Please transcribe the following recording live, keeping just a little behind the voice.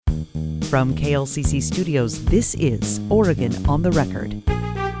From KLCC Studios, this is Oregon on the Record.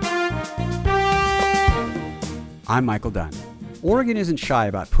 I'm Michael Dunn. Oregon isn't shy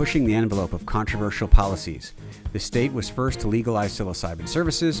about pushing the envelope of controversial policies. The state was first to legalize psilocybin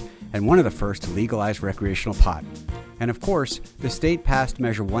services and one of the first to legalize recreational pot. And of course, the state passed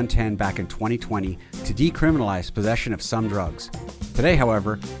Measure 110 back in 2020 to decriminalize possession of some drugs. Today,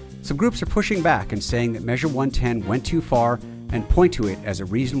 however, some groups are pushing back and saying that Measure 110 went too far and point to it as a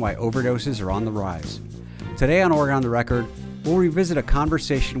reason why overdoses are on the rise. Today on Oregon on the Record, we'll revisit a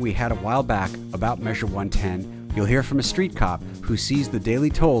conversation we had a while back about Measure 110. You'll hear from a street cop who sees the daily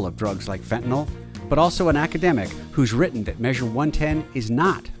toll of drugs like fentanyl, but also an academic who's written that Measure 110 is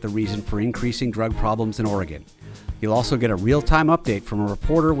not the reason for increasing drug problems in Oregon. You'll also get a real-time update from a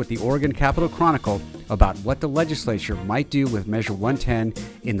reporter with the Oregon Capital Chronicle about what the legislature might do with Measure 110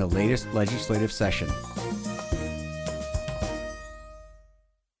 in the latest legislative session.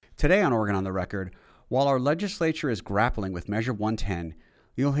 Today on Oregon on the Record, while our legislature is grappling with Measure 110,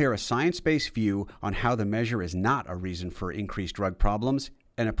 you'll hear a science-based view on how the measure is not a reason for increased drug problems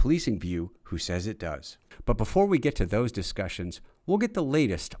and a policing view who says it does. But before we get to those discussions, we'll get the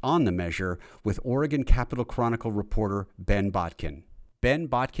latest on the measure with Oregon Capital Chronicle reporter Ben Botkin. Ben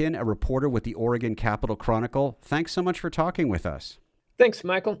Botkin, a reporter with the Oregon Capital Chronicle, thanks so much for talking with us. Thanks,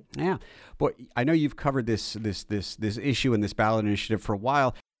 Michael. Yeah, but I know you've covered this issue and this ballot initiative for a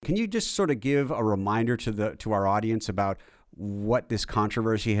while. Can you just sort of give a reminder to our audience about what this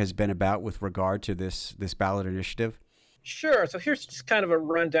controversy has been about with regard to this ballot initiative? Sure. So here's just kind of a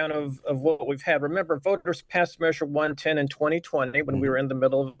rundown of what we've had. Remember, voters passed Measure 110 in 2020 when we were in the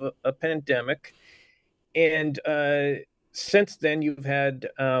middle of a pandemic. And since then, you've had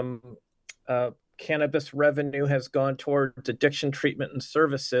cannabis revenue has gone towards addiction treatment and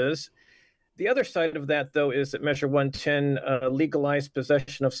services. The other side of that, though, is that Measure 110 legalized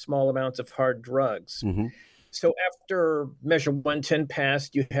possession of small amounts of hard drugs. Mm-hmm. So after Measure 110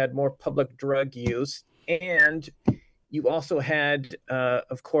 passed, you had more public drug use, and you also had,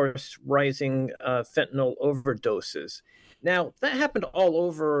 of course, rising fentanyl overdoses. Now, that happened all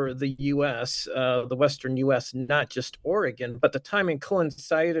over the U.S., the Western U.S., not just Oregon, but the timing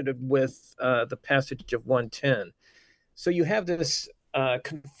coincided with the passage of 110. So you have this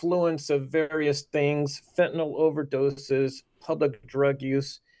confluence of various things: fentanyl overdoses, public drug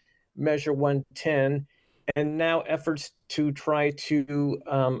use, Measure 110, and now efforts to try to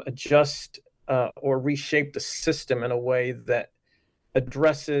adjust or reshape the system in a way that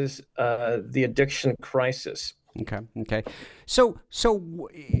addresses the addiction crisis. Okay. So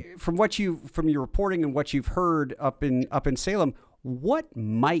from your reporting and what you've heard up in Salem, what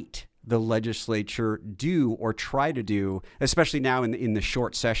might the legislature do or try to do, especially now in the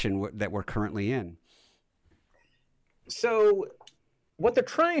short session that we're currently in? So what they're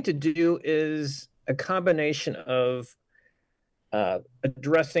trying to do is a combination of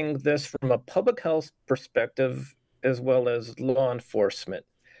addressing this from a public health perspective as well as law enforcement.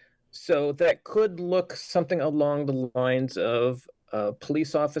 So that could look something along the lines of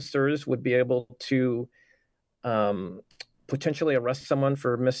police officers would be able to potentially arrest someone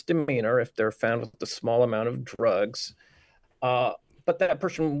for misdemeanor if they're found with a small amount of drugs. But that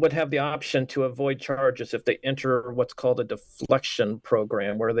person would have the option to avoid charges if they enter what's called a deflection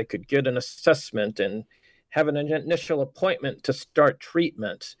program, where they could get an assessment and have an initial appointment to start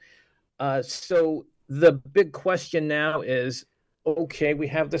treatment. So the big question now is, okay, we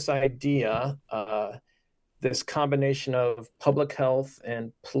have this idea, this combination of public health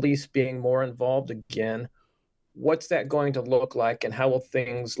and police being more involved again. What's that going to look like, and how will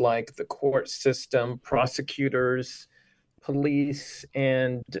things like the court system, prosecutors, police,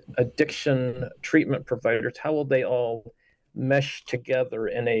 and addiction treatment providers, how will they all mesh together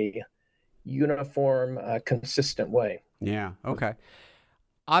in a uniform, consistent way? Yeah, okay.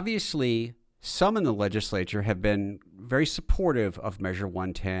 Obviously, some in the legislature have been very supportive of Measure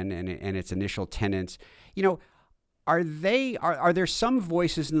 110 and its initial tenets. You know, are there some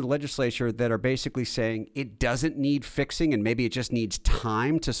voices in the legislature that are basically saying it doesn't need fixing and maybe it just needs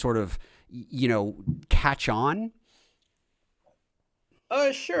time to sort of, catch on?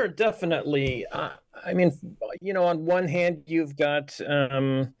 Sure, definitely. I mean, on one hand, you've got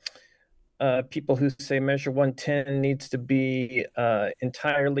people who say Measure 110 needs to be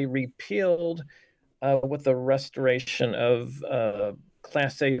entirely repealed with the restoration of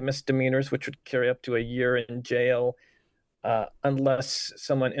Class A misdemeanors, which would carry up to a year in jail unless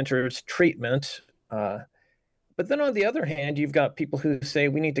someone enters treatment. But then on the other hand, you've got people who say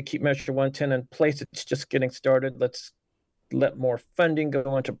we need to keep Measure 110 in place. It's just getting started. Let's let more funding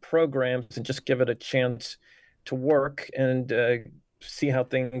go into programs and just give it a chance to work and see how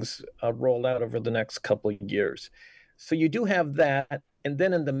things roll out over the next couple of years. So you do have that. And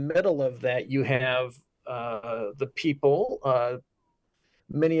then in the middle of that, you have the people,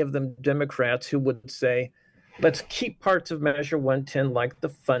 many of them Democrats, who would say, let's keep parts of Measure 110 like the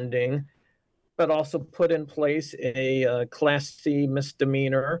funding, but also put in place a Class C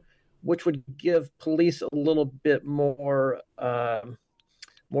misdemeanor, which would give police a little bit more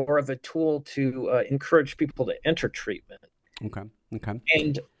of a tool to encourage people to enter treatment. Okay.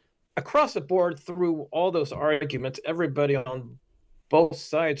 And across the board, through all those arguments, everybody on both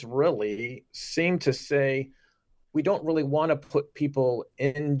sides really seem to say, we don't really want to put people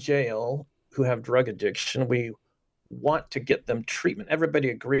in jail who have drug addiction. We want to get them treatment. Everybody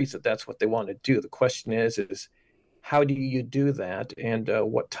agrees that that's what they want to do. The question is how do you do that, and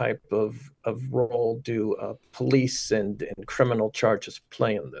what type of role do police and criminal charges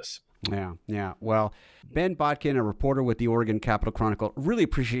play in this? Yeah. Well, Ben Botkin, a reporter with the Oregon Capital Chronicle, really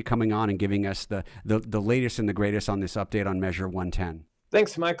appreciate you coming on and giving us the latest and the greatest on this update on Measure 110.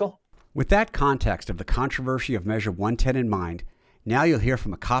 Thanks, Michael. With that context of the controversy of Measure 110 in mind, now you'll hear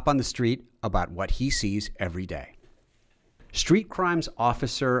from a cop on the street about what he sees every day. Street Crimes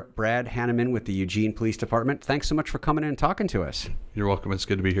Officer Brad Hanneman with the Eugene Police Department, thanks so much for coming in and talking to us. You're welcome. It's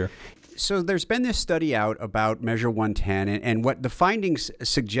good to be here. So there's been this study out about Measure 110, and what the findings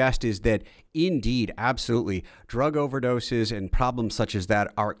suggest is that indeed, absolutely, drug overdoses and problems such as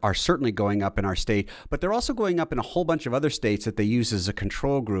that are certainly going up in our state, but they're also going up in a whole bunch of other states that they use as a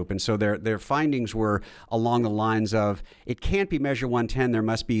control group. And so their findings were along the lines of, it can't be Measure 110, there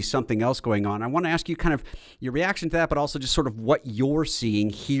must be something else going on. I want to ask you kind of your reaction to that, but also just sort of what you're seeing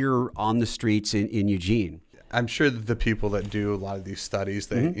here on the streets in Eugene. I'm sure that the people that do a lot of these studies,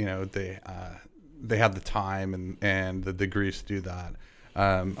 they have the time and the degrees to do that.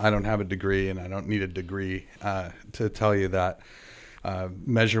 I don't have a degree, and I don't need a degree to tell you that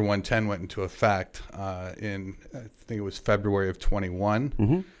Measure 110 went into effect in, I think it was February of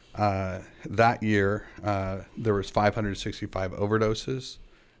 21. That year, there was 565 overdoses.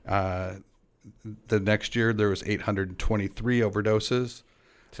 The next year, there was 823 overdoses.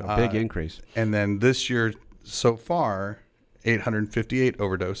 So a big increase. And then this year, so far, 858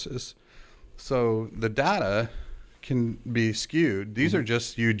 overdoses. So the data can be skewed. These are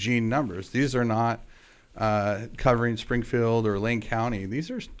just Eugene numbers. These are not covering Springfield or Lane County. These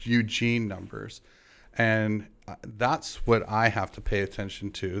are Eugene numbers. And that's what I have to pay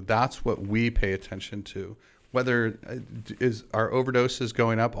attention to. That's what we pay attention to. Whether are overdoses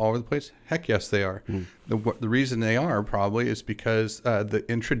going up all over the place? Heck yes, they are. The reason they are probably is because the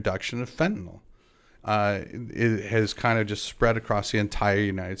introduction of fentanyl. It has kind of just spread across the entire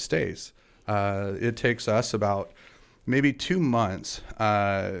United States. It takes us about maybe 2 months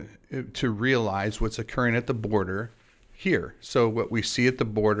to realize what's occurring at the border here. So what we see at the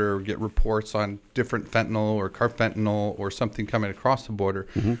border, get reports on different fentanyl or carfentanil or something coming across the border,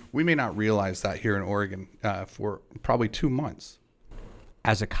 we may not realize that here in Oregon for probably 2 months.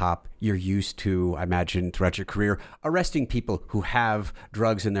 As a cop, you're used to, I imagine, throughout your career, arresting people who have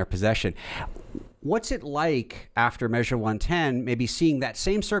drugs in their possession. What's it like after Measure 110, maybe seeing that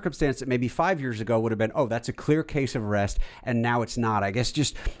same circumstance that maybe 5 years ago would have been, oh, that's a clear case of arrest, and now it's not? I guess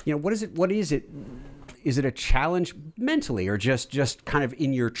just, what is it? Is it a challenge mentally, or just kind of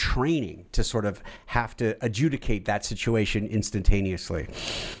in your training to sort of have to adjudicate that situation instantaneously?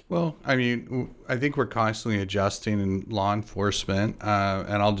 Well, I mean, I think we're constantly adjusting in law enforcement,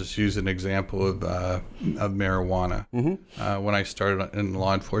 and I'll just use an example of marijuana. When I started in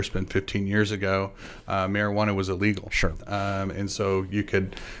law enforcement 15 years ago, marijuana was illegal. Sure. And so you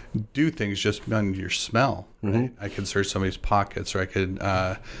could do things just on your smell. Right? I could search somebody's pockets, or I could,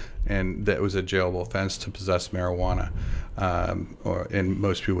 and that was a jailable offense to possess marijuana, and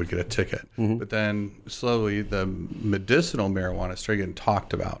most people would get a ticket. But then slowly the medicinal marijuana started getting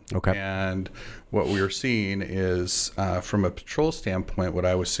talked about. Okay. And what we were seeing is, from a patrol standpoint, what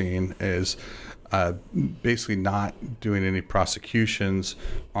I was seeing is basically not doing any prosecutions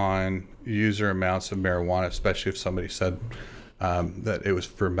on user amounts of marijuana, especially if somebody said that it was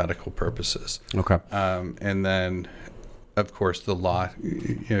for medical purposes. Okay. And then, of course, the law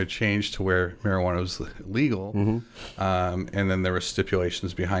changed to where marijuana was legal, and then there were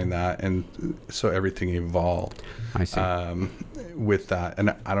stipulations behind that, and so everything evolved. I see. With that,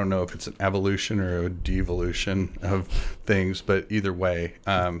 and I don't know if it's an evolution or a devolution of things, but either way,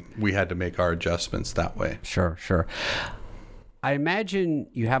 we had to make our adjustments that way. Sure. I imagine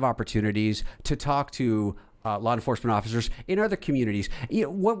you have opportunities to talk to law enforcement officers in other communities.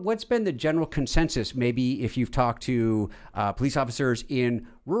 What's been the general consensus, maybe if you've talked to police officers in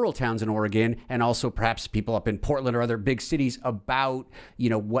rural towns in Oregon and also perhaps people up in Portland or other big cities about,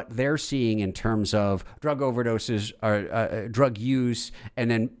 what they're seeing in terms of drug overdoses or drug use,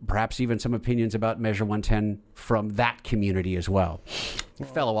 and then perhaps even some opinions about Measure 110 from that community as well,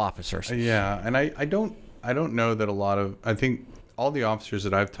 fellow officers. Yeah, and I don't know that I think all the officers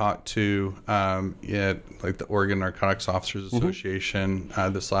that I've talked to at like the Oregon Narcotics Officers Association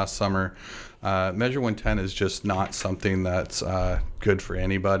this last summer, Measure 110 is just not something that's good for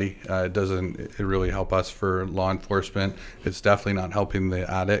anybody. It doesn't really help us for law enforcement. It's definitely not helping the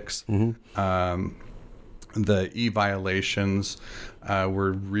addicts. The e-violations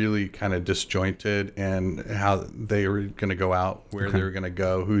were really kind of disjointed, and how they were going to go out, where they were going to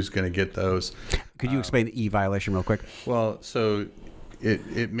go, who's going to get those. Could you explain the e-violation real quick? Well, so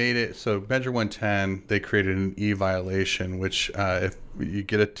it made it so Measure 110, they created an e-violation, which if you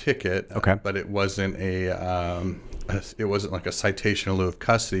get a ticket, but it wasn't it wasn't like a citation in lieu of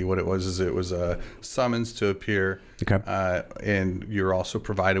custody. What it was a summons to appear, and you're also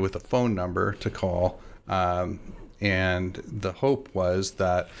provided with a phone number to call. And the hope was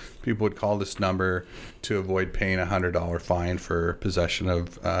that people would call this number to avoid paying a $100 fine for possession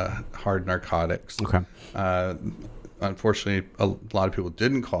of hard narcotics. Unfortunately, a lot of people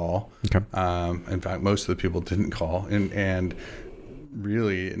didn't call. In fact, most of the people didn't call, and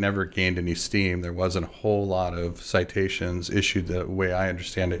really it never gained any steam. There wasn't a whole lot of citations issued the way I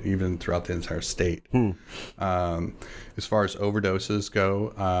understand it, even throughout the entire state. As far as overdoses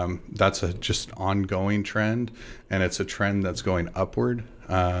go, that's a just ongoing trend, and it's a trend that's going upward.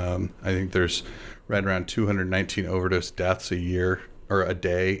 I think there's right around 219 overdose deaths a year or a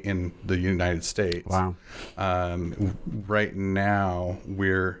day in the United States. Wow. Right now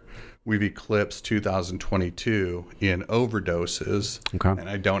we've eclipsed 2022 in overdoses, and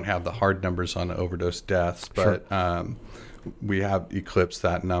I don't have the hard numbers on overdose deaths, but we have eclipsed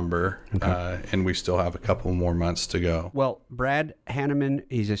that number, and we still have a couple more months to go. Well, Brad Hanneman,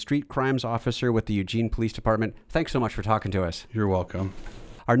 he's a street crimes officer with the Eugene Police Department. Thanks so much for talking to us. You're welcome.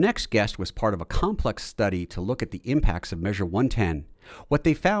 Our next guest was part of a complex study to look at the impacts of Measure 110. What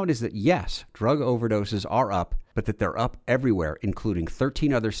they found is that, yes, drug overdoses are up, but that they're up everywhere, including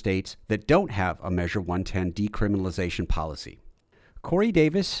 13 other states that don't have a Measure 110 decriminalization policy. Corey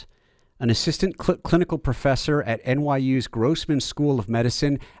Davis, an assistant clinical professor at NYU's Grossman School of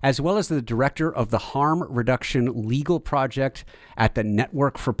Medicine, as well as the director of the Harm Reduction Legal Project at the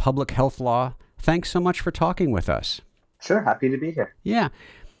Network for Public Health Law. Thanks so much for talking with us. Sure, happy to be here. Yeah.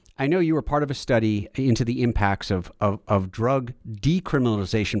 I know you were part of a study into the impacts of drug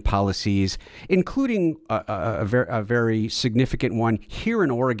decriminalization policies, including a very significant one here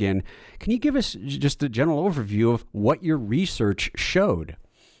in Oregon. Can you give us just a general overview of what your research showed?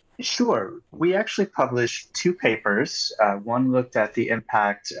 Sure. We actually published two papers. One looked at the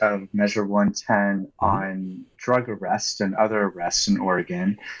impact of Measure 110 on drug arrests and other arrests in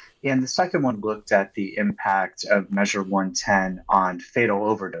Oregon. And the second one looked at the impact of Measure 110 on fatal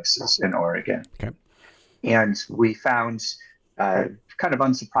overdoses in Oregon. And we found, kind of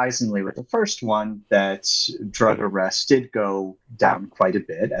unsurprisingly with the first one, that drug arrests did go down quite a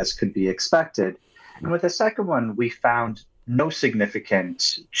bit, as could be expected. And with the second one, we found no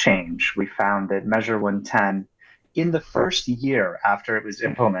significant change. We found that Measure 110, in the first year after it was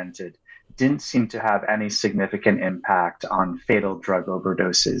implemented, didn't seem to have any significant impact on fatal drug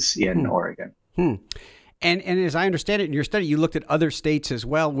overdoses in Oregon. And as I understand it, in your study, you looked at other states as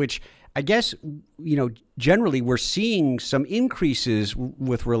well, which I guess, generally we're seeing some increases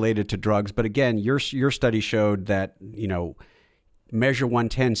with related to drugs. But again, your study showed that, Measure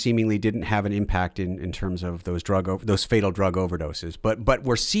 110 seemingly didn't have an impact in terms of those fatal drug overdoses. But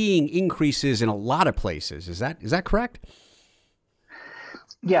we're seeing increases in a lot of places. Is that correct?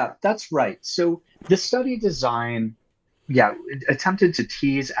 Yeah, that's right. So the study design, attempted to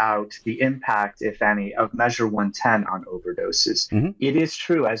tease out the impact, if any, of Measure 110 on overdoses. It is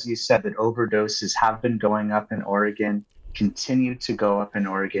true, as you said, that overdoses have been going up in Oregon, continue to go up in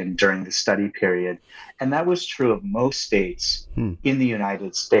Oregon during the study period. And that was true of most states in the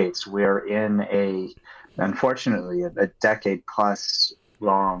United States. We're in unfortunately, a decade plus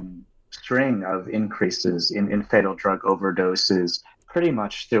long string of increases in fatal drug overdoses pretty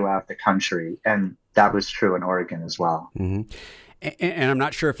much throughout the country. And that was true in Oregon as well. And I'm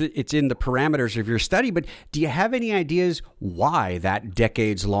not sure if it's in the parameters of your study, but do you have any ideas why that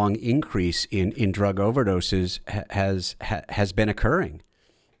decades-long increase in drug overdoses has been occurring?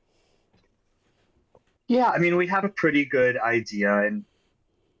 Yeah, I mean, we have a pretty good idea. And,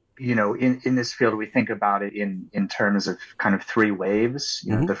 in this field, we think about it in terms of kind of three waves.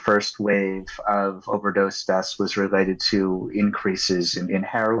 The first wave of overdose deaths was related to increases in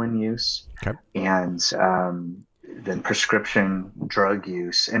heroin use, and then prescription drug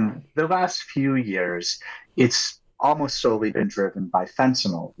use. And the last few years, it's almost solely been driven by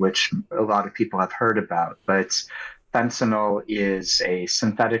fentanyl, which a lot of people have heard about. But fentanyl is a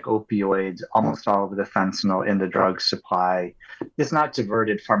synthetic opioid. Almost all of the fentanyl in the drug supply is not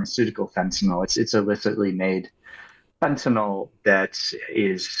diverted pharmaceutical fentanyl. It's illicitly made fentanyl that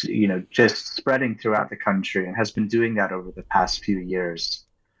is, just spreading throughout the country and has been doing that over the past few years.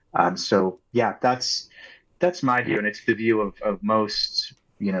 So yeah, that's my view, and it's the view of most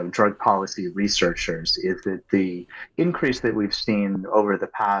drug policy researchers, is that the increase that we've seen over the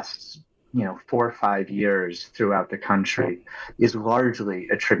past 4 or 5 years throughout the country is largely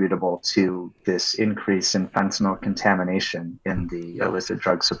attributable to this increase in fentanyl contamination in the illicit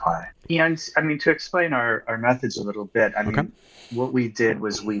drug supply. And to explain our methods a little bit, what we did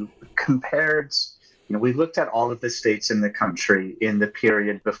was we compared, we looked at all of the states in the country in the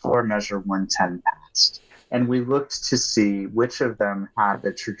period before Measure 110 passed. And we looked to see which of them had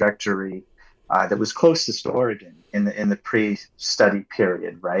the trajectory that was closest to Oregon in the pre-study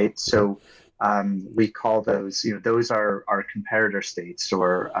period, right? So we call those, those are our comparator states,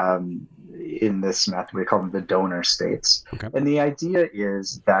 or in this method, we call them the donor states. And the idea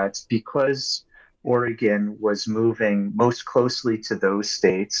is that because Oregon was moving most closely to those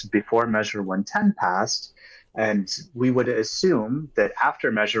states before Measure 110 passed, and we would assume that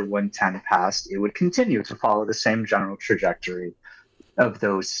after Measure 110 passed, it would continue to follow the same general trajectory of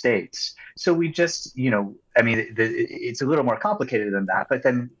those states. So we just, it's a little more complicated than that, but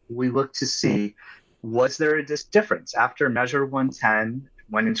then we look to see, was there a difference after Measure 110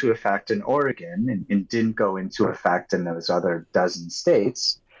 went into effect in Oregon and didn't go into effect in those other dozen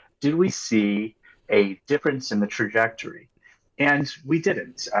states? Did we see a difference in the trajectory? And we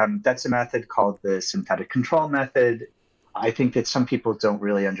didn't. That's a method called the synthetic control method. I think that some people don't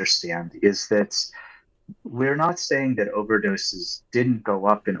really understand is that we're not saying that overdoses didn't go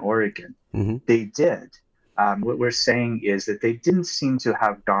up in Oregon. They did. What we're saying is that they didn't seem to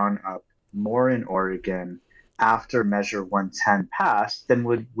have gone up more in Oregon after Measure 110 passed than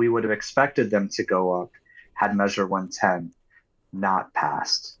we would have expected them to go up had Measure 110 not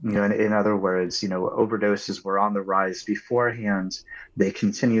passed. In other words, overdoses were on the rise beforehand. They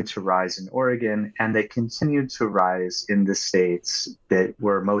continued to rise in Oregon, and they continued to rise in the states that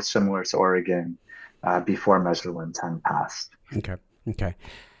were most similar to Oregon before Measure 110 passed. Okay.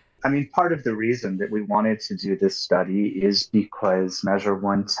 Part of the reason that we wanted to do this study is because Measure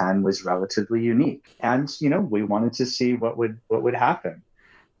 110 was relatively unique, and we wanted to see what would happen.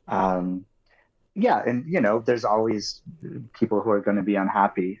 There's always people who are going to be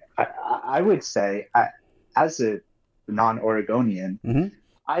unhappy. I would say, as a non-Oregonian,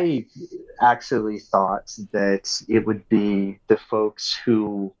 I actually thought that it would be the folks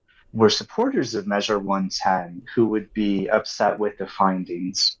who were supporters of Measure 110 who would be upset with the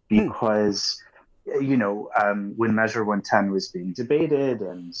findings, because when Measure 110 was being debated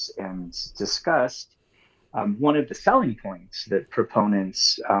and discussed, one of the selling points that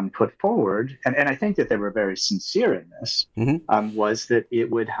proponents put forward, and I think that they were very sincere in this, was that it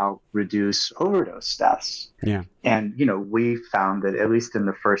would help reduce overdose deaths. Yeah. And, we found that at least in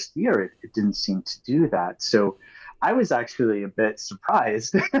the first year, it didn't seem to do that. So I was actually a bit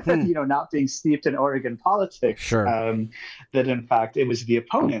surprised, not being steeped in Oregon politics, that in fact it was the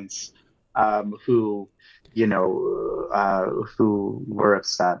opponents who were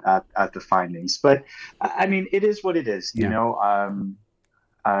upset at the findings. But it is what it is, and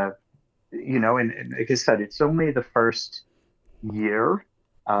like I said, it's only the first year.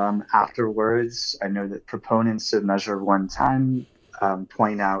 Afterwards, I know that proponents of Measure 110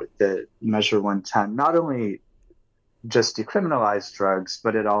 point out that Measure 110 not only just decriminalized drugs,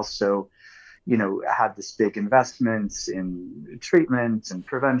 but it also had this big investments in treatment and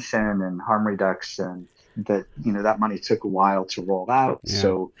prevention and harm reduction that that money took a while to roll out.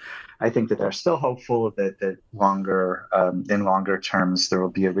 So I think that they're still hopeful that in longer terms there will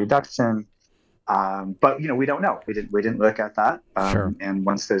be a reduction, but we don't know. We didn't look at that, and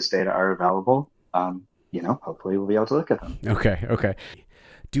once those data are available, hopefully we'll be able to look at them. Okay.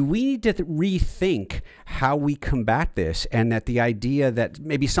 Do we need to rethink how we combat this, and that the idea that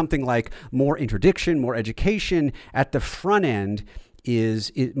maybe something like more interdiction, more education at the front end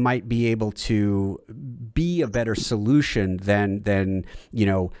it might be able to be a better solution than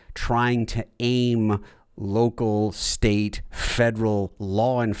trying to aim local, state, federal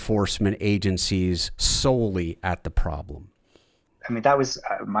law enforcement agencies solely at the problem? I mean, that was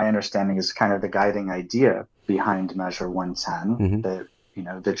my understanding is kind of the guiding idea behind Measure 110, that,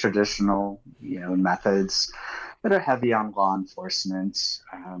 the traditional, methods that are heavy on law enforcement.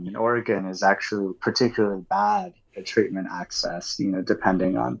 In Oregon is actually particularly bad at treatment access,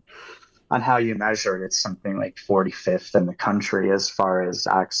 depending on how you measure it. It's something like 45th in the country as far as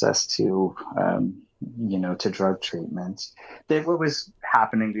access to, to drug treatment. What was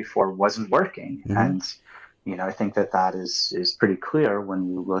happening before wasn't working. And, I think that is pretty clear when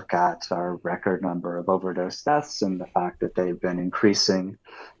you look at our record number of overdose deaths and the fact that they've been increasing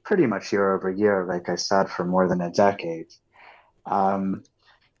pretty much year over year, like I said, for more than a decade. So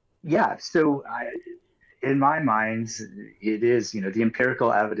in my mind, it is, the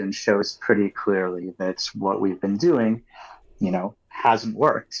empirical evidence shows pretty clearly that what we've been doing, hasn't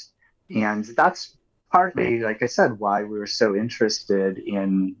worked. And that's partly, like I said, why we were so interested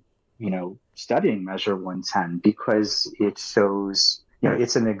in, studying Measure 110, because it shows,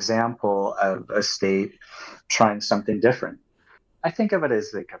 it's an example of a state trying something different. I think of it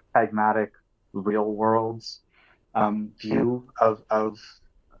as like a pragmatic, real world view of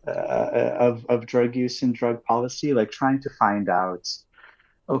drug use and drug policy, like trying to find out,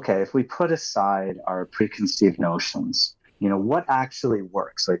 okay, if we put aside our preconceived notions, what actually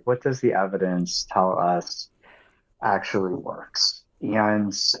works? Like, what does the evidence tell us actually works?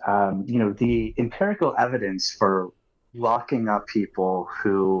 And, the empirical evidence for locking up people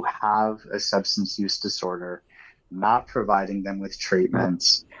who have a substance use disorder, not providing them with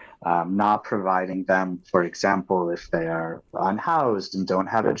treatments, not providing them, for example, if they are unhoused and don't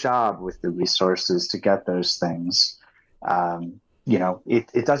have a job with the resources to get those things,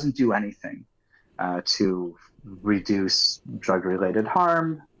 it doesn't do anything to reduce drug-related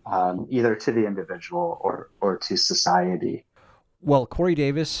harm, either to the individual or to society. Well, Corey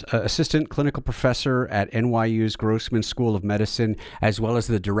Davis, assistant clinical professor at NYU's Grossman School of Medicine, as well as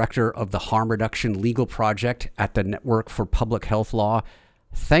the director of the Harm Reduction Legal Project at the Network for Public Health Law,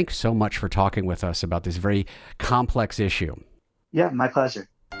 thanks so much for talking with us about this very complex issue. Yeah, my pleasure.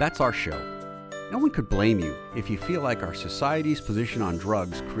 That's our show. No one could blame you if you feel like our society's position on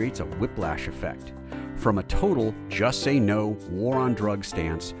drugs creates a whiplash effect. From a total just say no war on drugs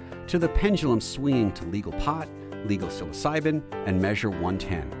stance to the pendulum swinging to legal pot, legal psilocybin, and Measure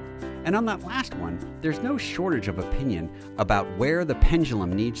 110. And on that last one, there's no shortage of opinion about where the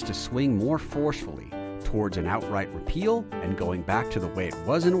pendulum needs to swing more forcefully, towards an outright repeal and going back to the way it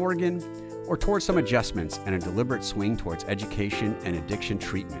was in Oregon, or towards some adjustments and a deliberate swing towards education and addiction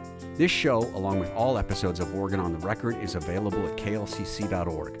treatment. This show, along with all episodes of Oregon on the Record, is available at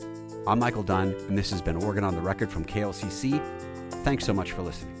klcc.org. I'm Michael Dunn, and this has been Oregon on the Record from KLCC. Thanks so much for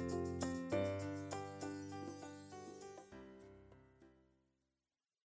listening.